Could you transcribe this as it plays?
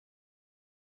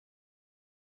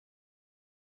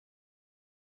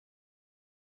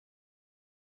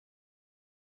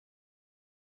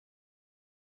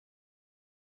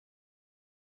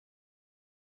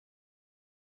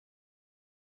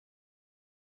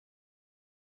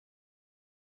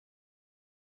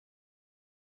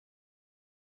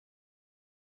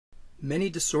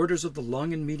Many disorders of the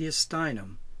lung and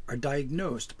mediastinum are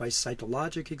diagnosed by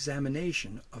cytologic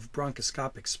examination of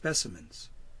bronchoscopic specimens.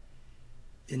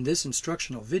 In this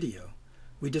instructional video,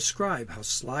 we describe how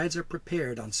slides are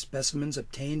prepared on specimens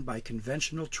obtained by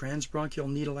conventional transbronchial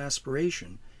needle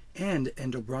aspiration and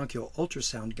endobronchial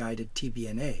ultrasound-guided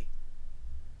tbna.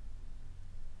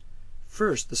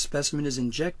 First, the specimen is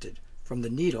injected from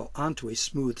the needle onto a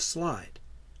smooth slide.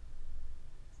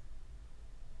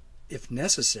 If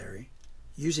necessary,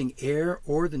 using air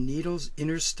or the needle's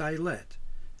inner stylet,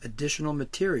 additional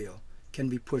material can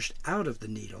be pushed out of the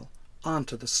needle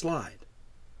onto the slide.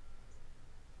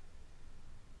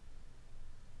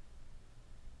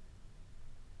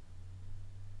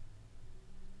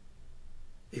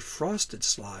 A frosted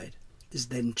slide is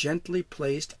then gently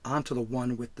placed onto the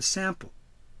one with the sample.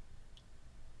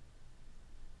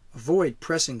 Avoid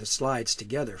pressing the slides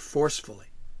together forcefully.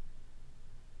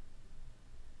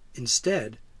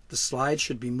 Instead, the slides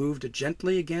should be moved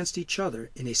gently against each other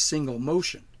in a single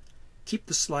motion. Keep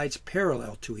the slides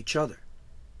parallel to each other.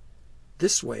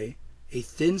 This way, a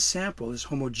thin sample is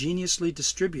homogeneously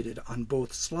distributed on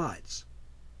both slides.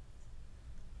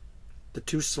 The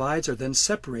two slides are then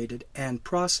separated and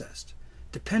processed,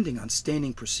 depending on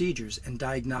staining procedures and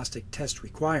diagnostic test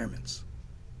requirements.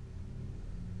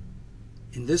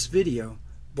 In this video,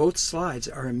 both slides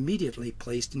are immediately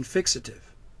placed in fixative.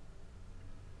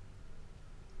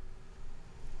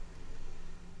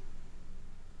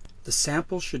 The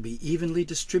sample should be evenly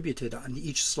distributed on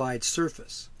each slide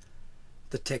surface.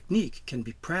 The technique can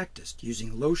be practiced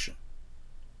using lotion.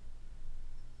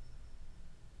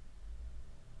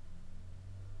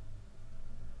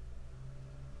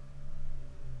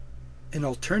 An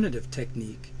alternative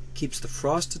technique keeps the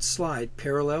frosted slide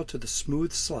parallel to the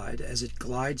smooth slide as it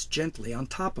glides gently on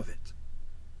top of it.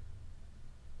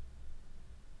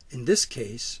 In this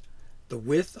case, the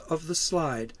width of the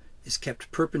slide is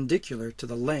kept perpendicular to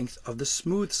the length of the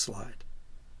smooth slide.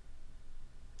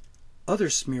 Other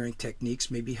smearing techniques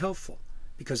may be helpful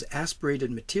because aspirated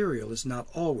material is not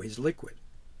always liquid.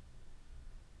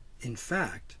 In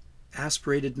fact,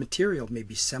 aspirated material may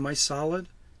be semi-solid,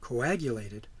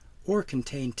 coagulated, or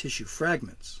contain tissue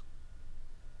fragments.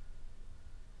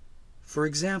 For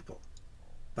example,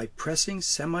 by pressing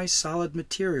semi-solid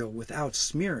material without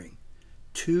smearing,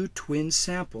 two twin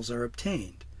samples are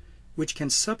obtained, which can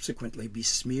subsequently be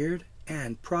smeared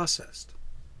and processed.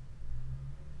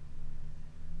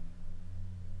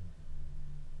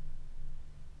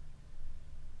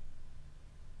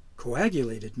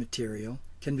 Coagulated material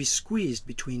can be squeezed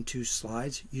between two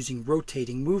slides using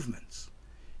rotating movements.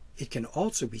 It can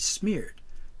also be smeared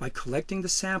by collecting the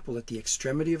sample at the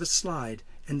extremity of a slide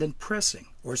and then pressing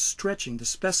or stretching the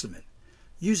specimen,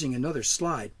 using another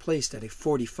slide placed at a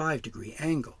 45-degree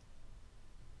angle.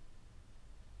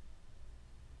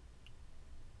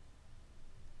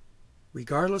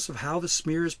 Regardless of how the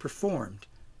smear is performed,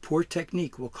 poor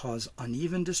technique will cause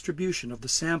uneven distribution of the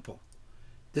sample.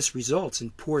 This results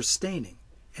in poor staining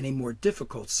and a more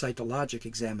difficult cytologic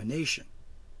examination.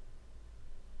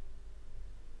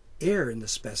 Air in the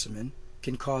specimen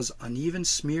can cause uneven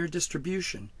smear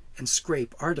distribution and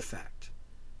scrape artifact.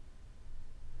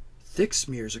 Thick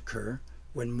smears occur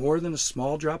when more than a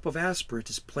small drop of aspirate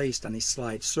is placed on a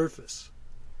slide surface.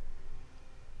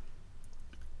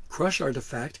 Crush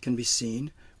artifact can be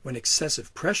seen when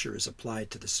excessive pressure is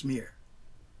applied to the smear.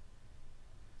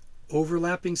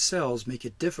 Overlapping cells make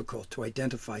it difficult to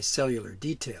identify cellular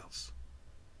details.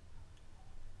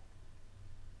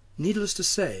 Needless to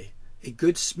say, a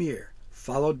good smear,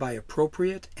 followed by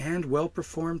appropriate and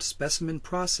well-performed specimen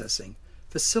processing,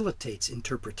 facilitates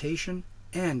interpretation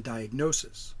and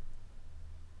diagnosis.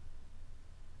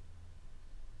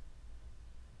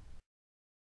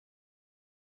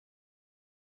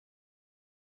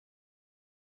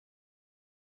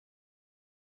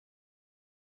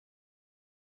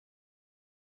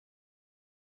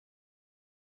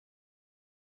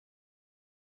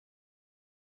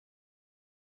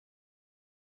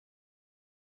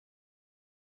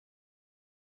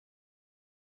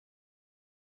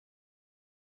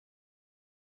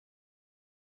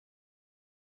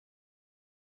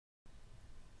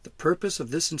 The purpose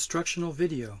of this instructional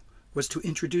video was to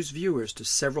introduce viewers to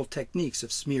several techniques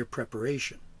of smear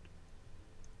preparation.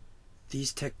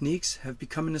 These techniques have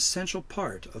become an essential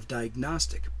part of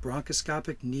diagnostic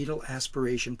bronchoscopic needle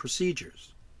aspiration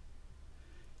procedures.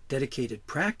 Dedicated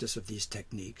practice of these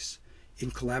techniques, in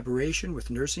collaboration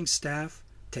with nursing staff,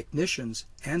 technicians,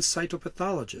 and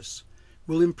cytopathologists,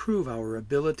 will improve our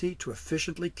ability to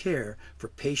efficiently care for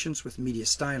patients with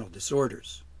mediastinal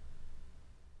disorders.